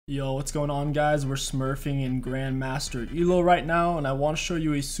Yo, what's going on, guys? We're smurfing in Grandmaster Elo right now, and I want to show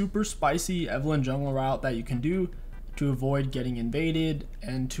you a super spicy Evelynn jungle route that you can do to avoid getting invaded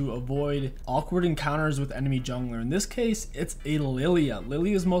and to avoid awkward encounters with enemy jungler. In this case, it's a Lilia.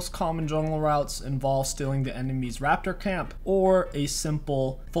 Lilia's most common jungle routes involve stealing the enemy's raptor camp or a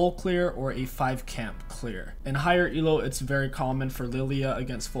simple full clear or a 5 camp clear. In higher elo, it's very common for Lilia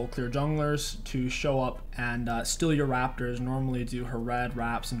against full clear junglers to show up and steal your raptors, normally do her red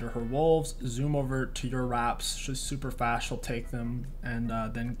wraps into her wolves, zoom over to your wraps, she's super fast, she'll take them and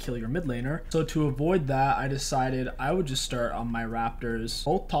then kill your mid laner. So to avoid that, I decided I would just start on my raptors.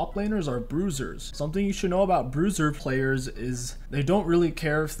 Both top laners are bruisers. Something you should know about bruiser players is they don't really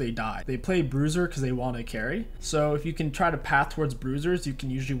care if they die. They play bruiser because they want to carry. So if you can try to path towards bruisers, you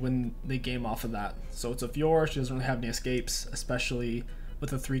can usually win the game off of that. So it's a Fiora, she doesn't really have any escapes, especially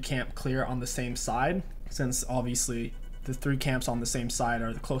with a 3 camp clear on the same side, since obviously the 3 camps on the same side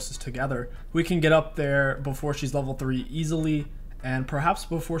are the closest together. We can get up there before she's level 3 easily, and perhaps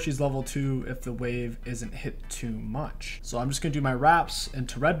before she's level 2 if the wave isn't hit too much. So I'm just gonna do my wraps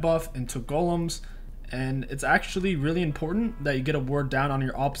into red buff, into golems, and it's actually really important that you get a ward down on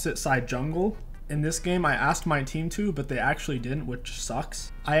your opposite side jungle. In this game, I asked my team to, but they actually didn't, which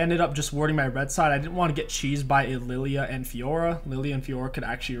sucks. I ended up just warding my red side. I didn't want to get cheesed by a Lilia and Fiora. Lilia and Fiora could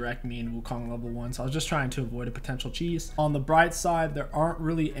actually wreck me in Wukong level 1, so I was just trying to avoid a potential cheese. On the bright side, there aren't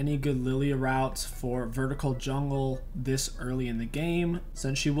really any good Lilia routes for vertical jungle this early in the game,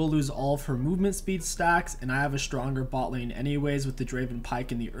 since she will lose all of her movement speed stacks, and I have a stronger bot lane anyways with the Draven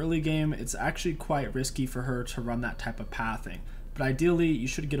Pike in the early game. It's actually quite risky for her to run that type of pathing. But ideally, you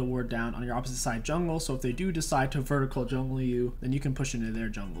should get a ward down on your opposite side jungle, so if they do decide to vertical jungle you, then you can push into their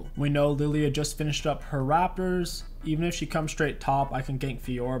jungle. We know Lilia just finished up her raptors. Even if she comes straight top, I can gank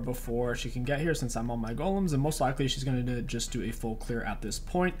Fiora before she can get here since I'm on my golems, and most likely she's going to just do a full clear at this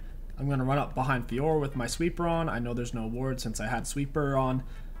point. I'm going to run up behind Fiora with my sweeper on. I know there's no ward since I had sweeper on.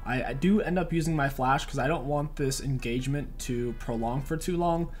 I do end up using my flash because I don't want this engagement to prolong for too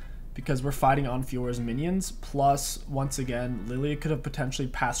long, because we're fighting on Fiora's minions. Plus, once again, Lilia could have potentially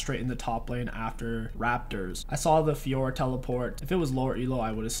passed straight in the top lane after Raptors. I saw the Fiora teleport. If it was lower elo,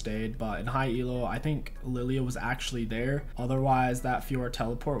 I would have stayed, but in high elo, I think Lilia was actually there. Otherwise, that Fiora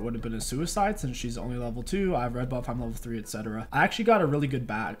teleport would have been a suicide since she's only level 2. I have red buff, I'm level 3, etc. I actually got a really good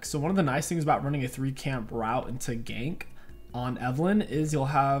back. So one of the nice things about running a 3 camp route into gank on Evelynn is you'll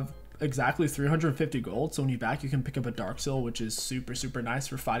have exactly 350 gold, so when you back you can pick up a Dark Seal, which is super nice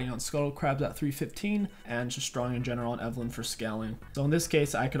for fighting on Scuttle Crabs at 315, and just strong in general on Evelynn for scaling. So in this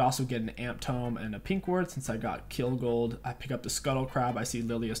case, I could also get an Amp Tome and a Pink Ward since I got Kill Gold. I pick up the Scuttle Crab, I see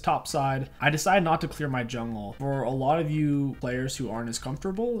Lilia's top side. I decided not to clear my jungle. For a lot of you players who aren't as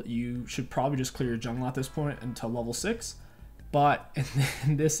comfortable, you should probably just clear your jungle at this point until level 6. But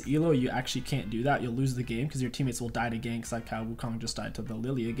in this elo, you actually can't do that. You'll lose the game because your teammates will die to ganks, like how Wukong just died to the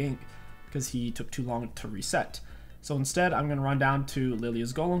Lilia gank because he took too long to reset. So instead, I'm going to run down to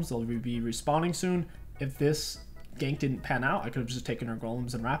Lilia's golems. They'll be respawning soon. If this gank didn't pan out, I could have just taken her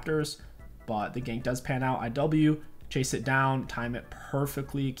golems and raptors, but the gank does pan out. I W, chase it down, time it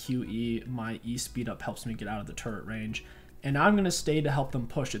perfectly, QE. My E speed up helps me get out of the turret range. And now I'm going to stay to help them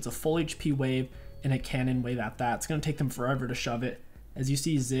push. It's a full HP wave and a cannon wave at that. It's going to take them forever to shove it. As you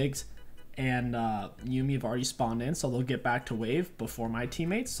see, Ziggs and Yuumi have already spawned in, so they'll get back to wave before my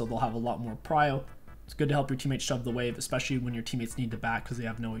teammates, so they'll have a lot more prio. It's good to help your teammates shove the wave, especially when your teammates need to back because they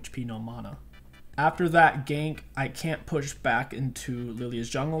have no HP, no mana. After that gank, I can't push back into Lilia's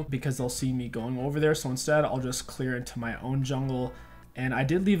jungle because they'll see me going over there, so instead I'll just clear into my own jungle. And I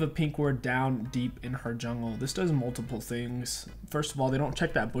did leave a Pink Ward down deep in her jungle. This does multiple things. First of all, they don't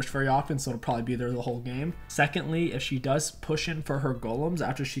check that bush very often, so it'll probably be there the whole game. Secondly, if she does push in for her golems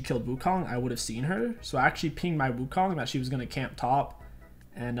after she killed Wukong, I would have seen her. So I actually pinged my Wukong that she was going to camp top.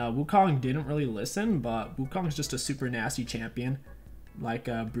 And Wukong didn't really listen, but Wukong is just a super nasty champion, like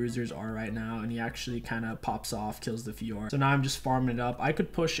bruisers are right now, and he actually kind of pops off, kills the Fiora. So now I'm just farming it up. I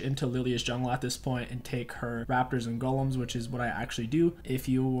could push into Lilia's jungle at this point and take her raptors and golems, which is what I actually do. If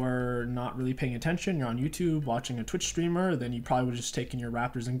you were not really paying attention, you're on YouTube watching a Twitch streamer, then you probably would have just taken your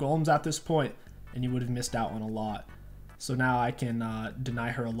raptors and golems at this point, and you would have missed out on a lot. So now I can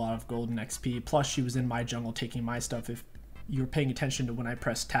deny her a lot of gold and XP. Plus she was in my jungle taking my stuff. If you're paying attention to when I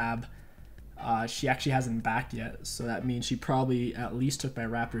press tab, she actually hasn't backed yet, so that means she probably at least took my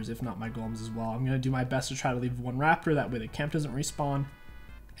raptors, if not my golems as well. I'm going to do my best to try to leave one raptor, that way the camp doesn't respawn,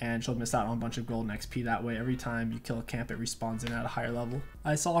 and she'll miss out on a bunch of gold and XP that way. Every time you kill a camp, it respawns in at a higher level.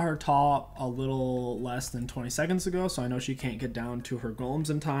 I saw her top a little less than 20 seconds ago, so I know she can't get down to her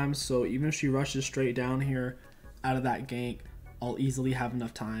golems in time, so even if she rushes straight down here out of that gank, I'll easily have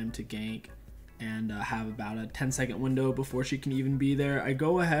enough time to gank and have about a 10-second window before she can even be there. I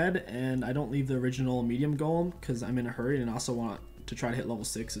go ahead and I don't leave the original medium golem because I'm in a hurry and also want to try to hit level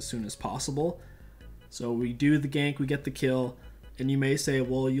 6 as soon as possible. So we do the gank, we get the kill, and you may say,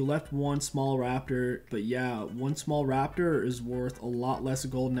 well, you left one small raptor, but yeah, one small raptor is worth a lot less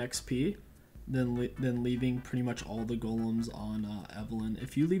golden XP than leaving pretty much all the golems on Evelynn.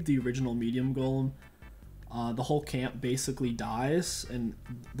 If you leave the original medium golem, the whole camp basically dies, and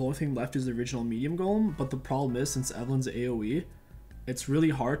the only thing left is the original medium golem. But the problem is, since Evelynn's AoE, it's really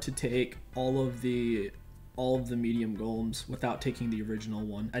hard to take all of the medium golems without taking the original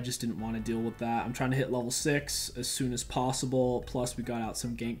one. I just didn't want to deal with that. I'm trying to hit level 6 as soon as possible. Plus, we got out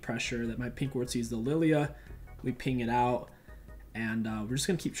some gank pressure that my pink ward sees the Lilia. We ping it out, and we're just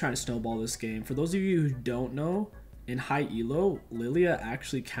gonna keep trying to snowball this game. For those of you who don't know, in high elo, Lilia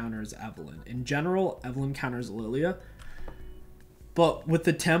actually counters Evelynn. In general, Evelynn counters Lilia, but with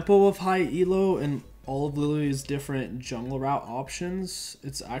the tempo of high elo and all of Lilia's different jungle route options,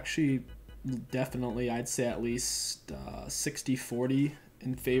 it's actually definitely, I'd say at least 60-40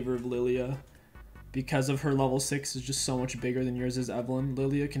 in favor of Lilia, because of her level 6 is just so much bigger than yours is Evelynn.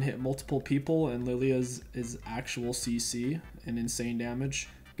 Lilia can hit multiple people, and Lilia's is actual CC and insane damage.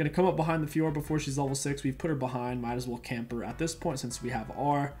 Gonna come up behind the Fiora before she's level 6. We've put her behind, might as well camp her at this point since we have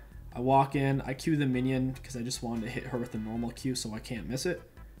R. I walk in, I Q the minion because I just wanted to hit her with a normal Q so I can't miss it.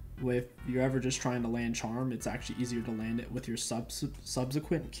 If you're ever just trying to land charm, it's actually easier to land it with your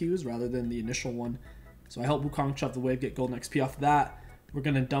subsequent Qs rather than the initial one. So I help 𝐒𝐿 shove the wave, get golden XP off of that. We're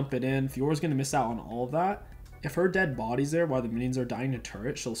gonna dump it in. Fiora's gonna miss out on all of that. If her dead body's there while the minions are dying to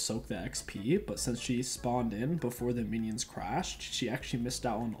turret, she'll soak the XP, but since she spawned in before the minions crashed, she actually missed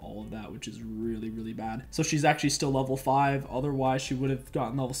out on all of that, which is really, really bad. So she's actually still level 5, otherwise she would have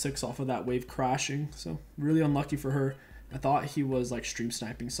gotten level 6 off of that wave crashing, so really unlucky for her. I thought he was like stream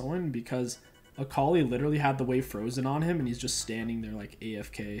sniping someone because 𝐒𝐿𝐂 literally had the wave frozen on him and he's just standing there like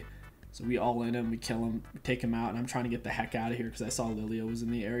AFK. So we all in him, we kill him, we take him out, and I'm trying to get the heck out of here because I saw Lilia was in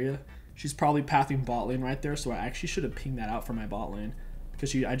the area. She's probably pathing bot lane right there, so I actually should have pinged that out for my bot lane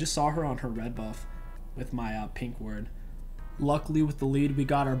because I just saw her on her red buff with my pink ward. Luckily with the lead, we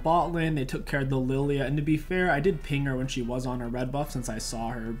got our bot lane, they took care of the Lilia, and to be fair, I did ping her when she was on her red buff since I saw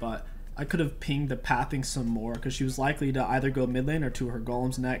her, but I could have pinged the pathing some more because she was likely to either go mid lane or to her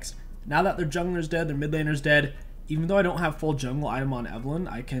golems next. Now that their jungler's dead, their mid laner's dead, even though I don't have full jungle item on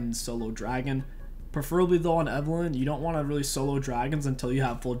Evelynn, I can solo dragon. Preferably though on Evelynn, you don't want to really solo dragons until you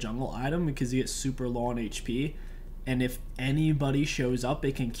have full jungle item because you get super low on HP. And if anybody shows up,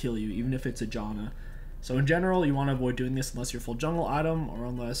 it can kill you, even if it's a Janna. So in general, you want to avoid doing this unless you're full jungle item or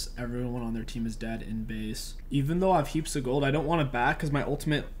unless everyone on their team is dead in base. Even though I have heaps of gold, I don't want to back because my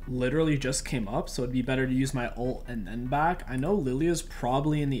ultimate literally just came up, so it'd be better to use my ult and then back. I know Lilia's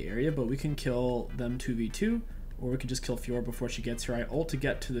probably in the area, but we can kill them 2v2, or we could just kill Fiora before she gets here. I ult to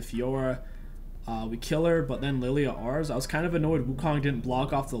get to the Fiora. We kill her, but then Lilia Rs. I was kind of annoyed 𝐒𝐿 didn't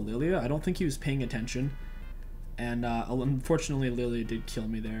block off the Lilia. I don't think he was paying attention. And unfortunately, Lilia did kill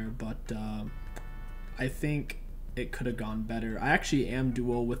me there, but I think it could have gone better. I actually am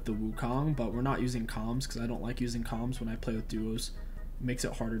duo with the 𝐒𝐿, but we're not using comms because I don't like using comms when I play with duos. It makes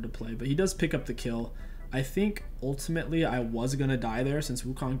it harder to play, but he does pick up the kill. I think ultimately I was going to die there since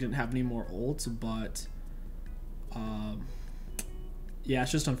𝐒𝐿 didn't have any more ults, but yeah,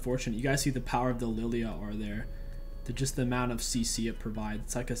 it's just unfortunate. You guys see the power of the Lilia R there. Just the amount of CC it provides.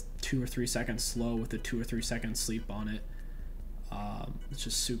 It's like a 2 or 3 second slow with a 2 or 3 second sleep on it. It's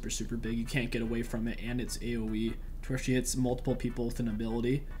just super, super big. You can't get away from it, and it's AoE to where she hits multiple people with an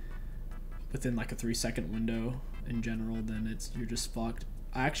ability within like a 3-second window in general, then you're just fucked.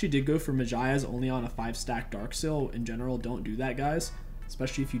 I actually did go for Majia's only on a 5-stack Darkseal. In general, don't do that, guys.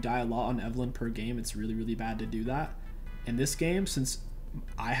 Especially if you die a lot on Evelynn per game, it's really, really bad to do that. In this game, since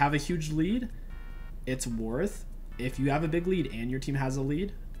I have a huge lead, it's worth. If you have a big lead and your team has a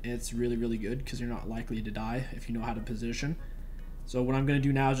lead, it's really, really good because you're not likely to die if you know how to position. So what I'm going to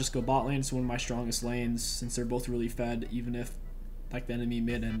do now is just go bot lane. It's one of my strongest lanes since they're both really fed. Even if like the enemy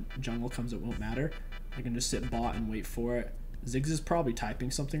mid and jungle comes, it won't matter. I can just sit bot and wait for it. Ziggs is probably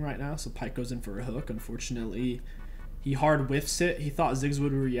typing something right now, so Pyke goes in for a hook. Unfortunately, he hard whiffs it. He thought Ziggs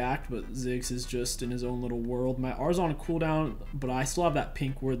would react, but Ziggs is just in his own little world. My R's on a cooldown, but I still have that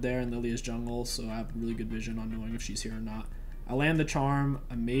pink ward there in Lilia's jungle, so I have really good vision on knowing if she's here or not. I land the charm.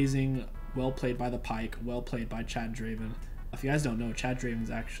 Amazing. Well played by the Pyke. Well played by Chad Draven. If you guys don't know, Chad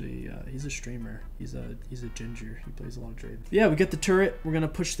Draven's actually, he's a streamer. He's a ginger. He plays a lot of Draven. Yeah, we get the turret. We're going to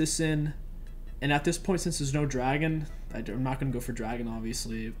push this in. And at this point, since there's no dragon, I'm not going to go for dragon,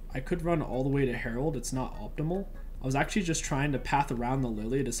 obviously. I could run all the way to Herald. It's not optimal. I was actually just trying to path around the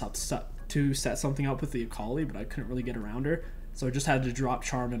Lily to set something up with the 𝐒𝐿𝐈, but I couldn't really get around her. So I just had to drop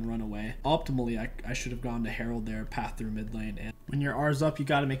Charm and run away. Optimally, I should have gone to Herald there, path through mid lane. And when your R's up, you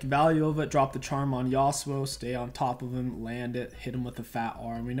got to make value of it. Drop the Charm on Yasuo, stay on top of him, land it, hit him with a fat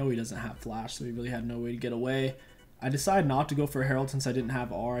R. And we know he doesn't have flash, so he really had no way to get away. I decided not to go for Herald since I didn't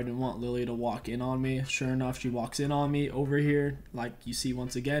have R. I didn't want Lily to walk in on me. Sure enough, she walks in on me over here. Like you see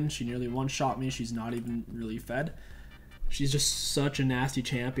once again, she nearly one-shot me. She's not even really fed. She's just such a nasty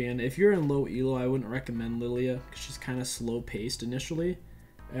champion. If you're in low elo, I wouldn't recommend Lilia because she's kind of slow paced initially.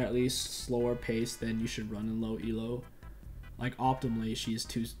 At least slower paced than you should run in low elo. Like optimally, she's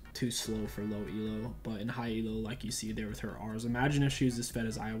too slow for low elo, but in high elo, like you see there with her R's. Imagine if she was as fed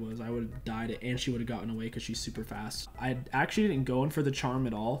as I was. I would have died and she would have gotten away because she's super fast. I actually didn't go in for the charm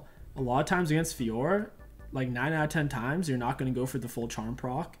at all. A lot of times against Fiora, like 9 out of 10 times, you're not going to go for the full charm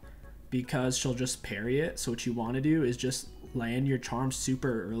proc because she'll just parry it. So what you want to do is just land your charm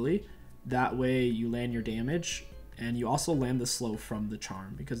super early. That way you land your damage and you also land the slow from the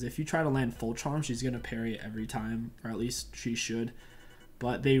charm, because if you try to land full charm, she's going to parry it every time, or at least she should.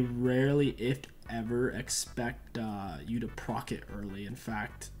 But they rarely, if ever, expect you to proc it early. In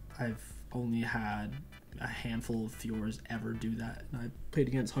fact, I've only had a handful of Fioras ever do that, and I've played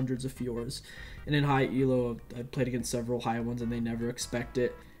against hundreds of Fioras. And in high elo, I've played against several high ones, and they never expect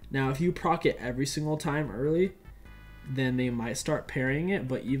it. Now, if you proc it every single time early, then they might start parrying it,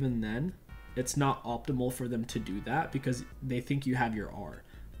 but even then, it's not optimal for them to do that because they think you have your R.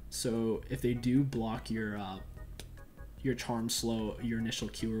 So if they do block your charm slow, your initial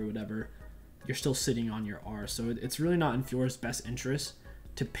Q or whatever, you're still sitting on your R. So it's really not in Fiora's best interest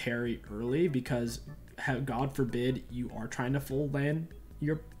to parry early, because God forbid you are trying to full land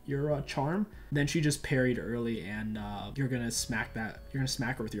your charm, then she just parried early, and you're gonna smack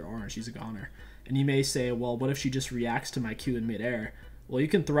her with your R and she's a goner. And you may say, well, what if she just reacts to my Q in midair? Well, you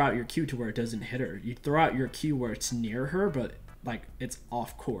can throw out your Q to where it doesn't hit her. You throw out your Q where it's near her, but like it's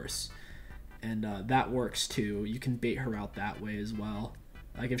off course, and that works too. You can bait her out that way as well.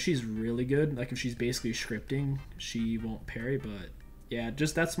 Like if she's really good, like if she's basically scripting, she won't parry. But yeah,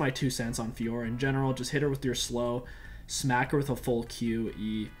 just that's my 2 cents on Fiora in general. Just hit her with your slow, smack her with a full Q,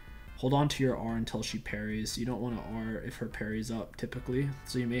 E, hold on to your R until she parries. You don't want to R if her parry's up typically,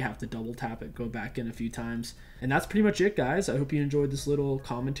 so you may have to double tap it, go back in a few times. And that's pretty much it, guys. I hope you enjoyed this little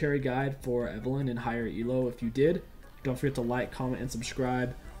commentary guide for Evelynn in higher elo. If you did, don't forget to like, comment, and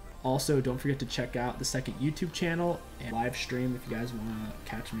subscribe. Also, don't forget to check out the second YouTube channel and live stream if you guys want to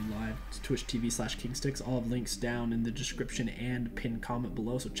catch me live. It's twitch.tv/KingStix. I'll have links down in the description and pinned comment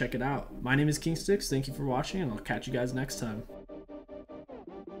below, so check it out. My name is KingStix. Thank you for watching, and I'll catch you guys next time.